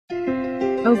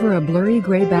Over a blurry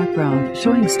gray background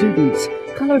showing students,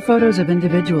 color photos of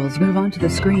individuals move onto the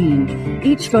screen.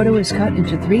 Each photo is cut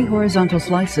into 3 horizontal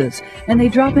slices, and they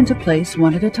drop into place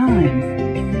one at a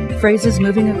time. Phrases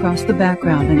moving across the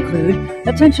background include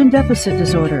attention deficit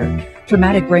disorder,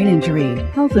 traumatic brain injury,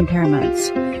 health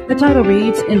impairments. The title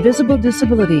reads Invisible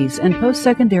Disabilities and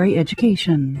Post-Secondary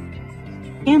Education.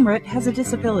 Amrit has a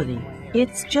disability.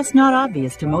 It's just not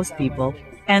obvious to most people,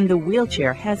 and the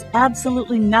wheelchair has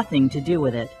absolutely nothing to do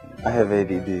with it. I have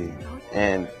ADD,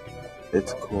 and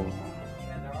it's cool.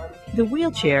 The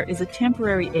wheelchair is a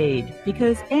temporary aid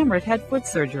because Amrit had foot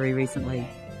surgery recently.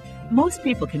 Most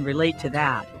people can relate to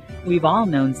that. We've all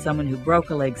known someone who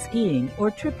broke a leg skiing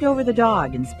or tripped over the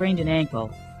dog and sprained an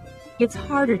ankle. It's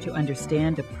harder to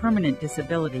understand a permanent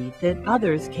disability that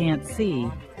others can't see,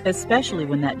 especially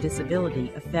when that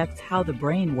disability affects how the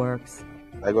brain works.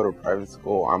 I go to private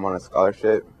school, I'm on a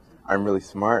scholarship, I'm really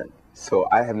smart, so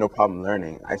I have no problem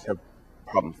learning. I just have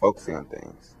a problem focusing on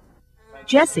things.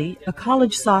 Jesse, a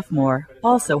college sophomore,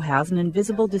 also has an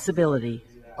invisible disability.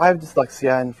 I have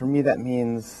dyslexia, and for me that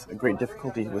means a great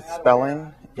difficulty with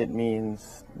spelling. It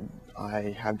means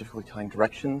I have difficulty telling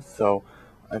directions, so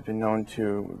I've been known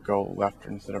to go left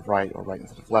instead of right or right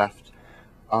instead of left.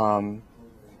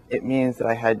 It means that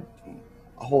I had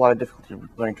a whole lot of difficulty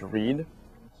learning to read.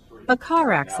 A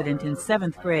car accident in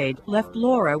 7th grade left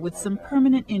Laura with some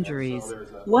permanent injuries.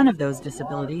 One of those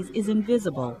disabilities is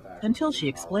invisible until she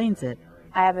explains it.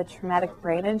 I have a traumatic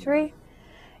brain injury.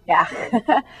 Yeah.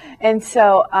 And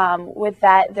so with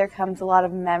that, there comes a lot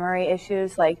of memory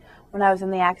issues. Like when I was in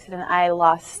the accident, I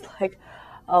lost like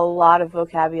a lot of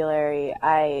vocabulary.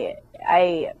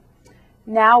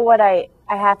 Now what I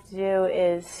have to do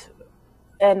is,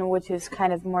 and which is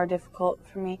kind of more difficult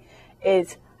for me,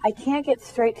 is I can't get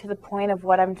straight to the point of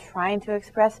what I'm trying to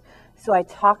express, so I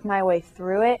talk my way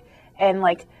through it. And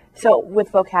like, so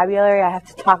with vocabulary, I have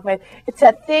to talk it's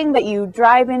that thing that you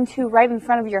drive into right in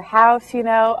front of your house, you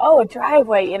know, oh, a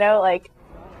driveway, you know, like.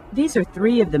 These are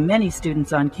 3 of the many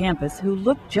students on campus who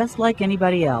look just like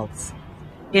anybody else.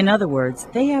 In other words,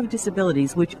 they have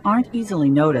disabilities which aren't easily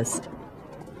noticed.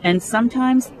 And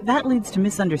sometimes that leads to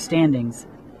misunderstandings.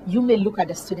 You may look at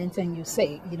the student and you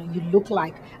say, you know, you look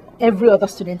like every other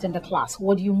student in the class.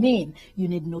 What do you mean you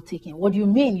need note-taking? What do you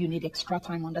mean you need extra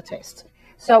time on the test?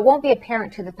 So it won't be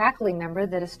apparent to the faculty member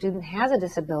that a student has a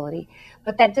disability,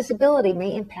 but that disability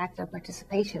may impact their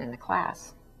participation in the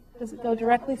class. Does it go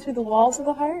directly through the walls of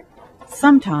the heart?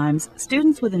 Sometimes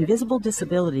students with invisible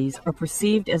disabilities are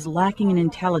perceived as lacking in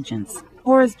intelligence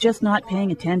or as just not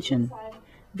paying attention.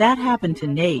 That happened to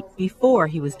Nate before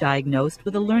he was diagnosed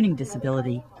with a learning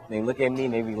disability. They look at me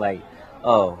and they be like,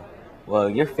 oh, well,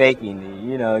 you're faking it,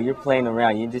 you know, you're playing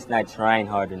around, you're just not trying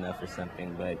hard enough or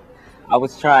something. But I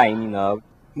was trying, you know.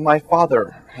 My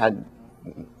father has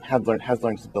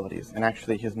learned disabilities, and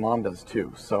actually his mom does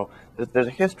too. So there's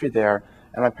a history there,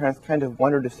 and my parents kind of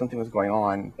wondered if something was going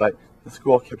on, but the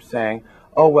school kept saying,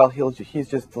 oh, well, he's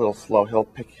just a little slow, he'll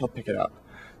pick it up.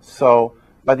 So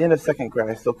by the end of 2nd grade,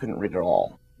 I still couldn't read at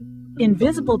all.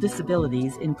 Invisible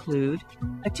disabilities include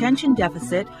attention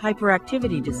deficit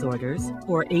hyperactivity disorders,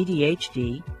 or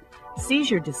ADHD,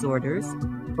 seizure disorders,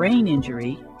 brain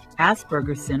injury,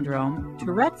 Asperger's syndrome,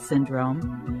 Tourette's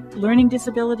syndrome, learning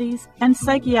disabilities, and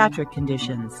psychiatric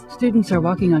conditions. Students are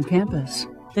walking on campus.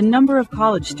 The number of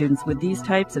college students with these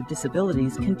types of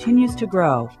disabilities continues to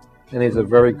grow. And there's a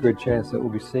very good chance that we'll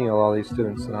be seeing a lot of these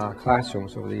students in our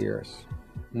classrooms over the years.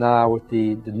 Now, with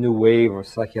the new wave of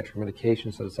psychiatric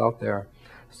medications that's out there,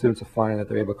 students are finding that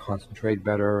they're able to concentrate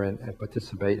better and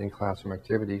participate in classroom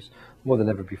activities more than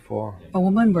ever before. A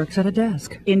woman works at a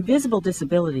desk. Invisible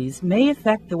disabilities may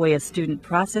affect the way a student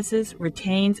processes,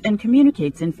 retains, and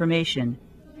communicates information.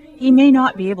 He may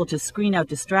not be able to screen out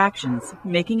distractions,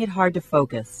 making it hard to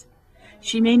focus.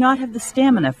 She may not have the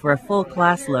stamina for a full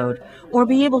class load or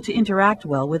be able to interact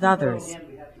well with others.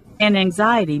 And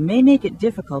anxiety may make it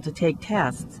difficult to take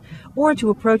tests or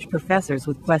to approach professors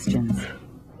with questions.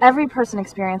 Every person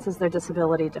experiences their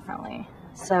disability differently.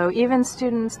 So even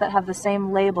students that have the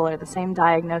same label or the same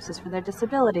diagnosis for their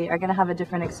disability are going to have a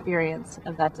different experience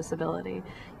of that disability.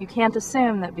 You can't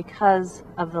assume that because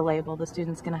of the label the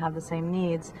student's going to have the same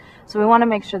needs. So we want to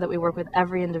make sure that we work with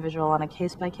every individual on a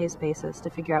case-by-case basis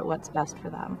to figure out what's best for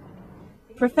them.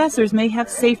 Professors may have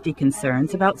safety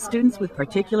concerns about students with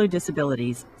particular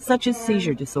disabilities, such as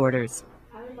seizure disorders.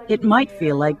 It might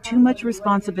feel like too much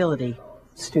responsibility.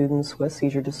 Students with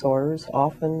seizure disorders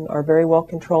often are very well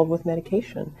controlled with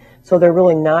medication, so they're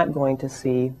really not going to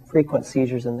see frequent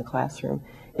seizures in the classroom.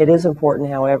 It is important,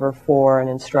 however, for an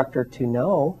instructor to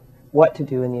know what to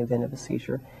do in the event of a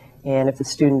seizure, And if the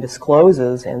student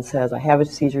discloses and says, I have a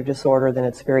seizure disorder, then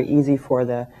it's very easy for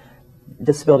the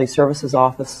disability services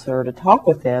officer to talk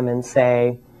with them and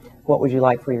say, what would you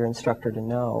like for your instructor to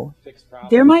know?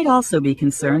 There might also be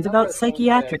concerns about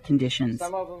psychiatric conditions.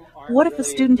 What if a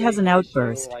student has an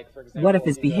outburst? What if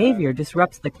his behavior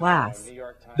disrupts the class?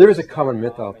 There is a common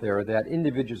myth out there that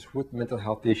individuals with mental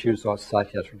health issues or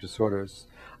psychiatric disorders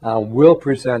will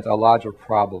present a larger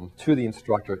problem to the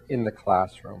instructor in the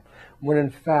classroom, when in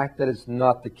fact that is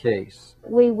not the case.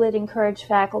 We would encourage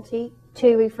faculty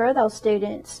to refer those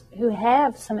students who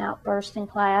have some outbursts in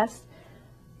class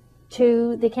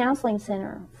to the counseling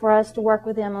center for us to work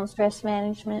with them on stress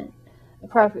management,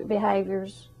 appropriate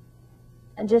behaviors,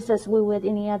 just as we would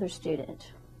any other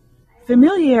student.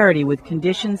 Familiarity with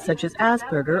conditions such as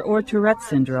Asperger or Tourette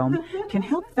syndrome can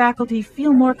help faculty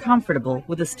feel more comfortable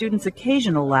with a student's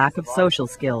occasional lack of social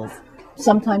skills.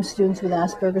 Sometimes students with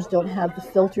Asperger's don't have the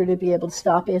filter to be able to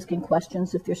stop asking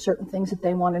questions if there's certain things that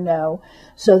they want to know,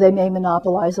 so they may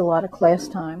monopolize a lot of class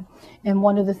time. And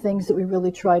one of the things that we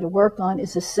really try to work on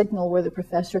is a signal where the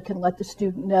professor can let the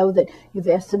student know that you've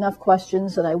asked enough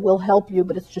questions and I will help you,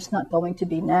 but it's just not going to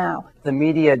be now. The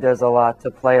media does a lot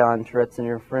to play on Tourette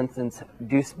syndrome. For instance,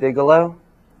 Deuce Bigelow,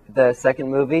 the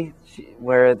second movie,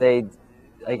 where they,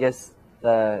 I guess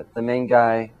the main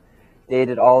guy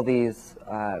dated all these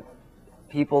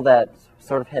people that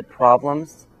sort of had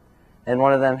problems, and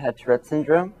one of them had Tourette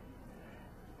syndrome.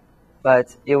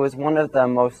 But it was one of the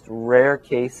most rare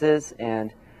cases,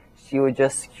 and she would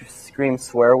just scream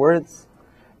swear words.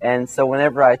 And so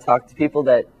whenever I talk to people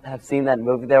that have seen that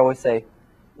movie, they always say,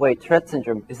 wait, Tourette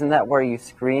syndrome, isn't that where you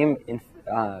scream in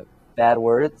bad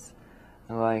words?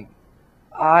 I'm like,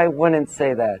 I wouldn't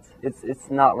say that.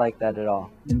 It's not like that at all.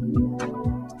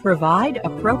 Provide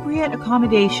appropriate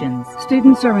accommodations.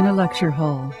 Students are in a lecture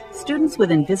hall. Students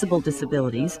with invisible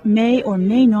disabilities may or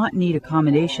may not need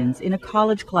accommodations in a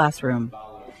college classroom.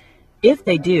 If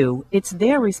they do, it's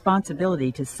their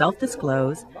responsibility to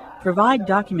self-disclose, provide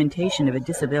documentation of a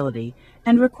disability,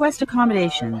 and request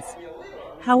accommodations.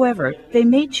 However, they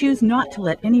may choose not to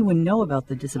let anyone know about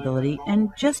the disability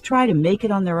and just try to make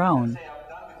it on their own.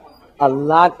 A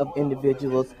lot of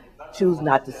individuals choose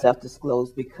not to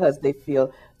self-disclose because they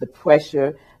feel the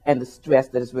pressure and the stress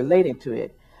that is relating to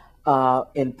it.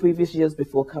 In previous years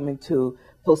before coming to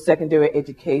post-secondary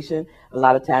education, a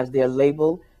lot of times they're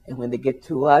labeled, and when they get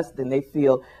to us, then they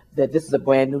feel that this is a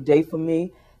brand new day for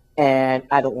me, and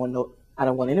I don't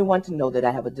want anyone to know that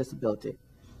I have a disability.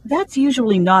 That's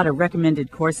usually not a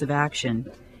recommended course of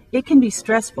action. It can be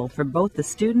stressful for both the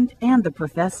student and the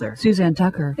professor. Suzanne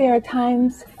Tucker. There are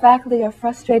times faculty are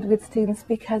frustrated with students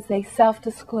because they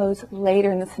self-disclose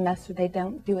later in the semester. They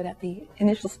don't do it at the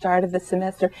initial start of the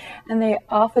semester. And they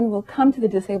often will come to the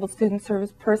disabled student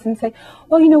service person and say,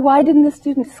 well, you know, why didn't the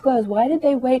student disclose? Why did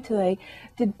they wait till they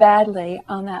did badly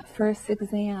on that first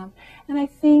exam? And I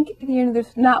think, you know,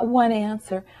 there's not one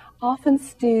answer. Often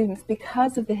students,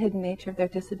 because of the hidden nature of their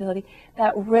disability,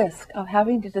 that risk of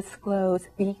having to disclose,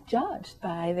 be judged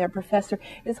by their professor,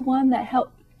 is one that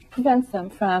prevents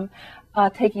them from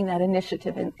taking that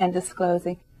initiative and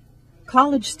disclosing.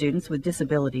 College students with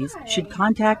disabilities should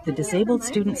contact the Disabled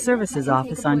Student Services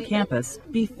Office on campus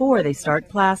before they start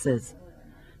classes.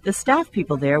 The staff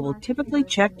people there will typically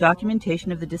check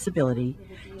documentation of the disability,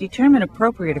 determine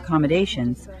appropriate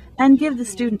accommodations, and give the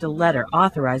student a letter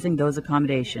authorizing those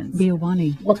accommodations.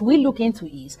 Biowani. What we look into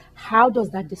is how does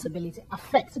that disability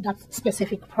affect that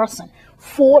specific person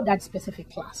for that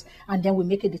specific class, and then we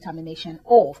make a determination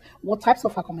of what types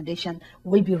of accommodation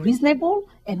will be reasonable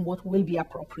and what will be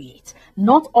appropriate.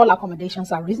 Not all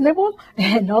accommodations are reasonable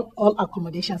and not all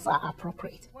accommodations are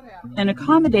appropriate. An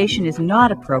accommodation is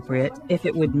not appropriate if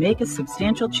it would make a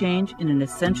substantial change in an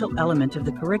essential element of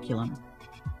the curriculum.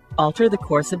 Alter the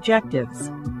course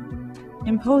objectives.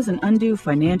 Impose an undue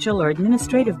financial or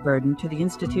administrative burden to the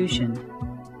institution.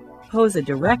 Pose a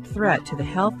direct threat to the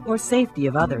health or safety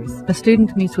of others. A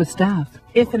student meets with staff.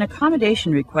 If an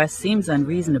accommodation request seems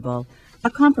unreasonable, a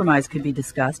compromise could be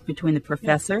discussed between the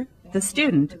professor, the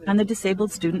student, and the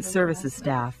Disabled Student Services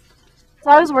staff. So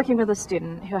I was working with a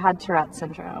student who had Tourette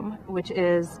syndrome, which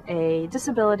is a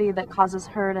disability that causes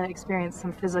her to experience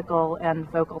some physical and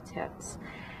vocal tics.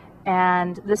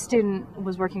 And this student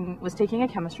was taking a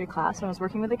chemistry class and was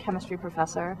working with a chemistry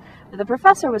professor. The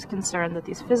professor was concerned that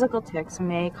these physical tics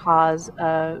may cause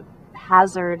a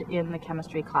hazard in the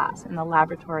chemistry class, in the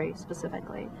laboratory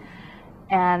specifically.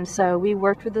 And so we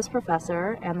worked with this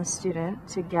professor and the student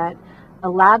to get a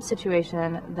lab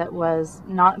situation that was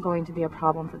not going to be a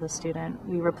problem for the student.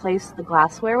 We replaced the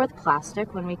glassware with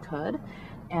plastic when we could,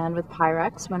 and with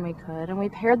Pyrex when we could, and we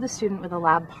paired the student with a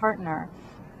lab partner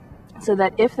so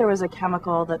that if there was a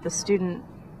chemical that the student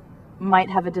might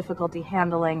have a difficulty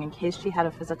handling in case she had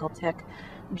a physical tic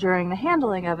during the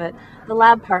handling of it, the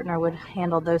lab partner would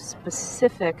handle those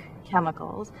specific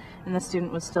chemicals, and the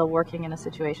student was still working in a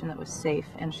situation that was safe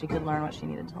and she could learn what she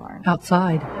needed to learn.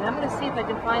 Outside. And I'm going to see if I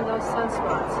can find those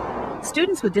sunspots.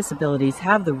 Students with disabilities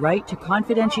have the right to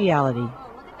confidentiality.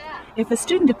 If a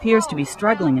student appears to be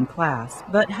struggling in class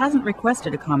but hasn't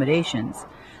requested accommodations,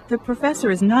 the professor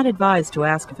is not advised to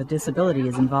ask if a disability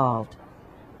is involved.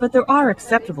 But there are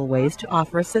acceptable ways to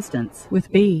offer assistance.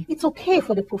 With B. It's okay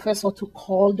for the professor to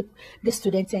call the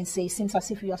student and say, seems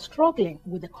as if you are struggling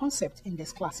with the concept in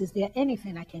this class. Is there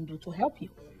anything I can do to help you?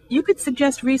 You could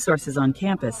suggest resources on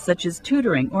campus, such as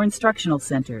tutoring or instructional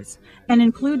centers, and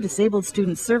include disabled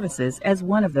student services as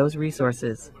one of those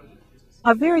resources.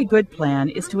 A very good plan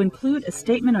is to include a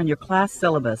statement on your class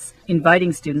syllabus,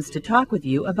 inviting students to talk with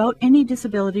you about any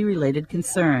disability-related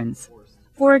concerns.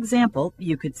 For example,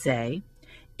 you could say,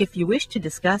 "If you wish to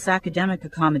discuss academic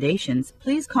accommodations,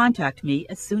 please contact me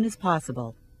as soon as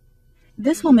possible."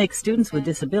 This will make students with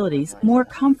disabilities more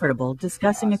comfortable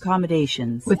discussing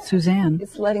accommodations. With Suzanne.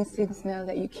 It's letting students know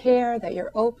that you care, that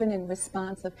you're open and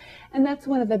responsive. And that's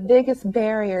one of the biggest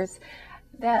barriers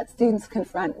that students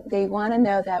confront. They want to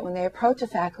know that when they approach a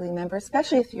faculty member,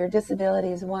 especially if your disability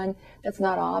is one that's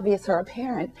not obvious or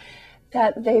apparent,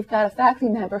 that they've got a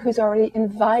faculty member who's already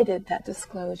invited that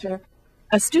disclosure.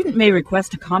 A student may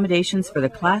request accommodations for the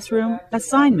classroom,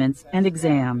 assignments, and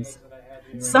exams.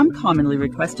 Some commonly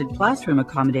requested classroom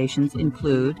accommodations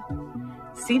include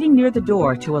seating near the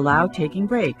door to allow taking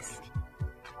breaks,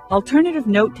 alternative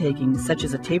note-taking such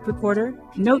as a tape recorder,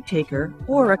 note-taker,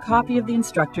 or a copy of the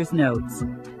instructor's notes,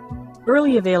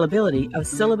 early availability of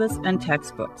syllabus and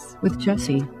textbooks. With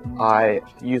Jesse. I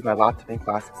use my laptop in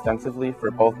class extensively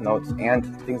for both notes and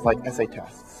things like essay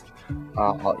tests.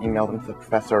 I'll email them to the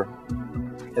professor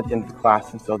at the end of the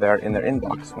class, and so they're in their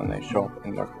inbox when they show up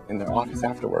in their office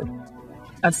afterward.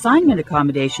 Assignment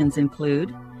accommodations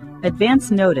include advance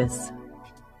notice,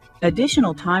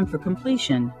 additional time for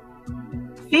completion,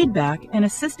 feedback and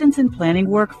assistance in planning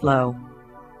workflow,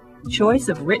 choice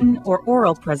of written or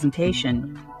oral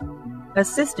presentation,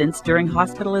 assistance during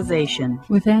hospitalization.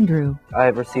 With Andrew.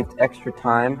 I've received extra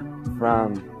time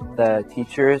from the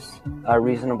teachers,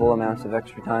 reasonable amounts of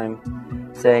extra time,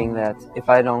 saying that if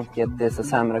I don't get this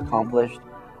assignment accomplished,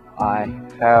 I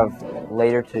have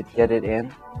later to get it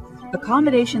in.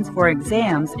 Accommodations for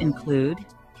exams include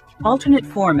alternate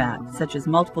format such as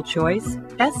multiple choice,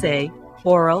 essay,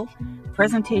 oral,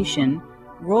 presentation,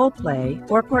 role play,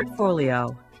 or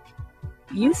portfolio.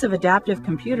 Use of adaptive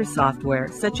computer software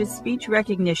such as speech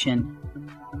recognition.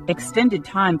 Extended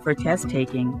time for test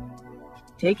taking.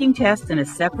 Taking tests in a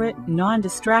separate,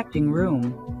 non-distracting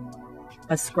room.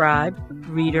 A scribe,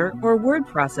 reader, or word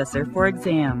processor for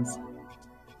exams.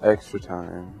 Extra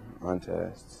time on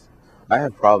tests. I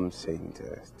have problems taking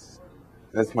tests.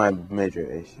 That's my major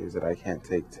issue, is that I can't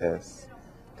take tests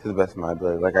to the best of my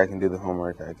ability. Like, I can do the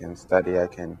homework, I can study, I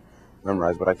can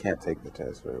memorize, but I can't take the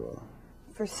test very well.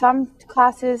 For some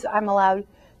classes, I'm allowed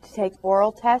to take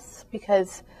oral tests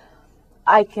because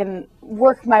I can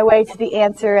work my way to the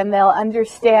answer and they'll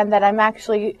understand that I'm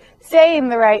actually saying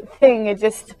the right thing. It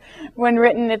just, when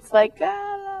written, it's like,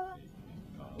 ah.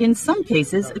 In some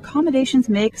cases, accommodations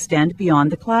may extend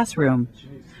beyond the classroom.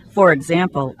 For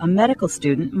example, a medical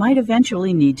student might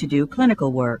eventually need to do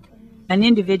clinical work. An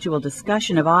individual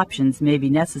discussion of options may be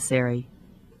necessary.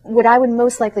 What I would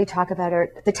most likely talk about are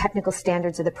the technical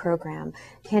standards of the program.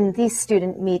 Can these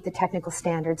students meet the technical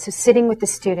standards? So sitting with the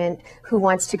student who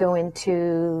wants to go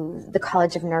into the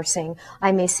College of Nursing,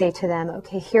 I may say to them,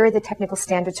 okay, here are the technical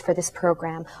standards for this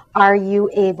program. Are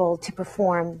you able to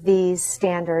perform these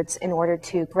standards in order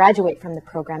to graduate from the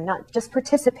program? Not just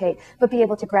participate, but be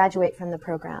able to graduate from the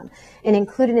program. And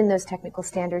included in those technical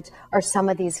standards are some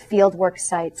of these fieldwork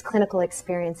sites, clinical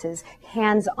experiences,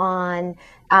 hands-on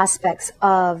aspects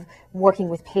of working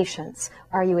with patients.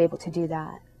 Are you able to do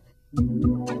that?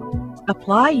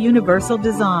 Apply universal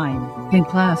design. In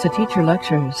class, a teacher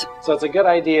lectures. So it's a good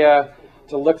idea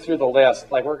to look through the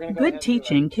list. Like we're going to Good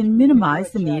teaching can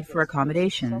minimize the need for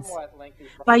accommodations.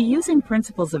 By using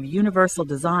principles of universal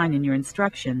design in your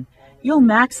instruction, you'll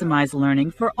maximize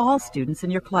learning for all students in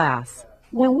your class.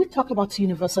 When we talk about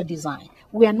universal design,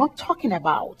 we are not talking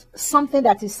about something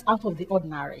that is out of the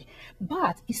ordinary,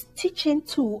 but it's teaching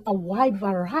to a wide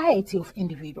variety of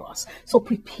individuals. So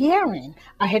preparing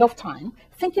ahead of time,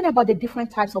 thinking about the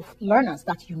different types of learners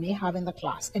that you may have in the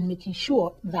class and making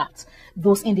sure that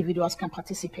those individuals can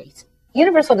participate.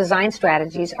 Universal design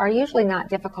strategies are usually not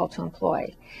difficult to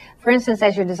employ. For instance,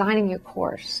 as you're designing your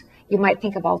course, You might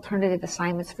think of alternative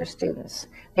assignments for students.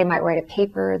 They might write a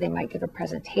paper, they might give a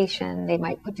presentation, they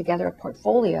might put together a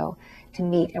portfolio to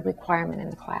meet a requirement in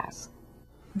the class.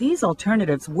 These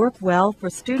alternatives work well for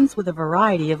students with a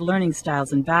variety of learning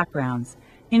styles and backgrounds,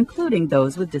 including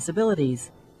those with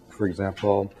disabilities. For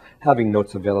example, having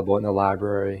notes available in the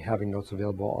library, having notes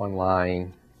available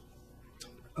online,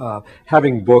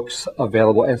 having books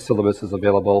available and syllabuses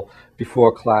available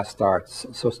before class starts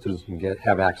so students can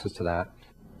have access to that.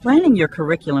 Planning your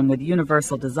curriculum with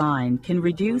universal design can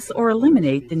reduce or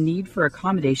eliminate the need for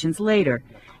accommodations later,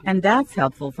 and that's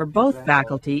helpful for both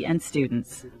faculty and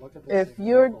students. If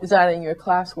you're designing your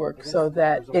classwork so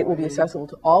that it will be accessible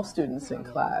to all students in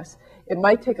class, it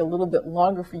might take a little bit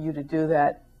longer for you to do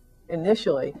that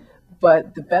initially,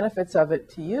 but the benefits of it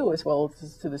to you as well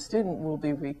as to the student will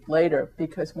be reaped later,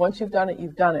 because once you've done it,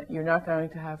 you've done it. You're not going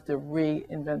to have to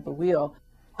reinvent the wheel.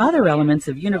 Other elements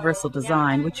of universal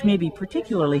design which may be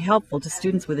particularly helpful to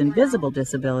students with invisible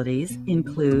disabilities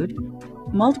include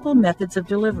multiple methods of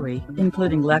delivery,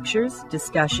 including lectures,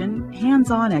 discussion,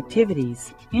 hands-on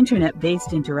activities,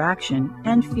 internet-based interaction,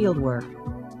 and fieldwork.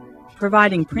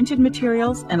 Providing printed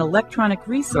materials and electronic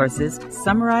resources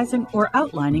summarizing or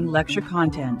outlining lecture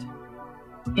content.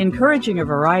 Encouraging a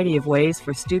variety of ways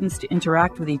for students to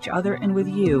interact with each other and with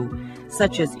you,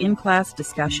 such as in-class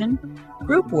discussion,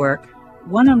 group work,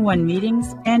 one-on-one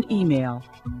meetings, and email.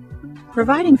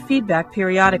 Providing feedback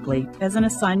periodically as an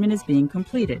assignment is being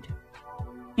completed.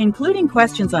 Including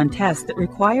questions on tests that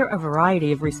require a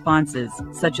variety of responses,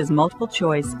 such as multiple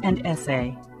choice and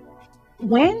essay.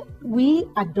 When we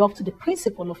adopt the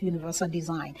principle of universal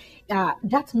design,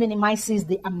 that minimizes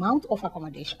the amount of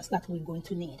accommodations that we're going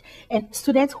to need. And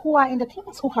students who are in the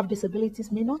class who have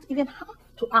disabilities may not even have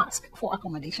to ask for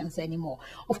accommodations anymore.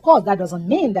 Of course, that doesn't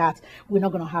mean that we're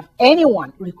not going to have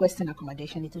anyone requesting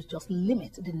accommodation. It will just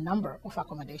limit the number of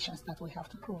accommodations that we have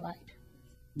to provide.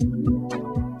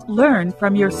 Learn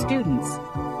from your students.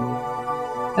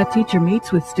 A teacher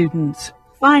meets with students.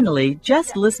 Finally,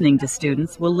 just listening to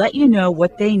students will let you know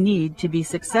what they need to be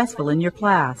successful in your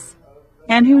class.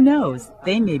 And who knows,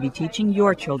 they may be teaching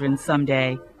your children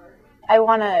someday. I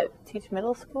want to teach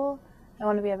middle school. I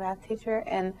want to be a math teacher.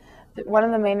 And one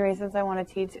of the main reasons I want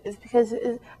to teach is because,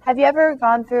 have you ever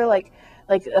gone through like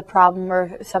a problem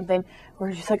or something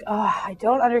where you're just like, oh, I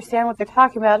don't understand what they're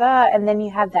talking about, and then you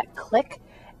have that click,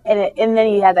 and then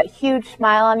you have that huge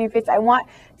smile on your face. I want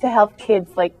to help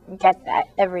kids get that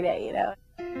every day, you know.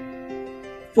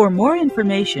 For more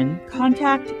information,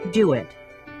 contact Do It.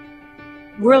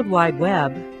 World Wide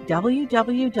Web,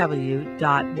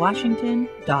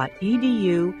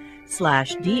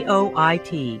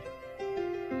 www.washington.edu/DOIT.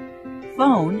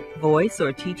 Phone, voice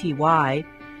or TTY,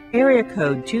 area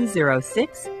code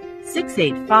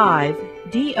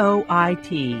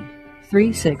 206-685-DOIT.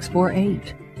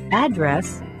 3648.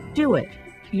 Address, Do It,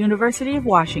 University of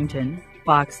Washington,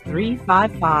 Box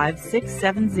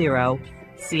 355670,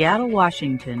 Seattle,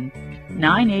 Washington,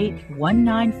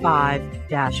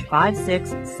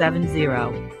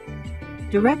 98195-5670.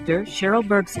 Director Cheryl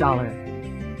Bergstaller.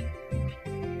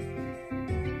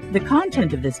 The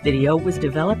content of this video was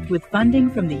developed with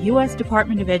funding from the U.S.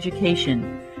 Department of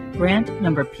Education, grant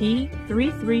number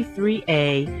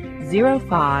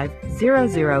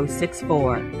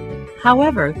P333A050064.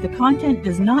 However, the content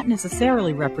does not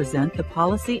necessarily represent the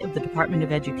policy of the Department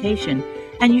of Education,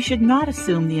 and you should not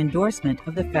assume the endorsement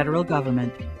of the federal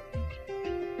government.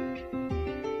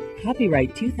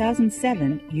 Copyright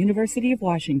 2007, University of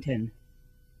Washington.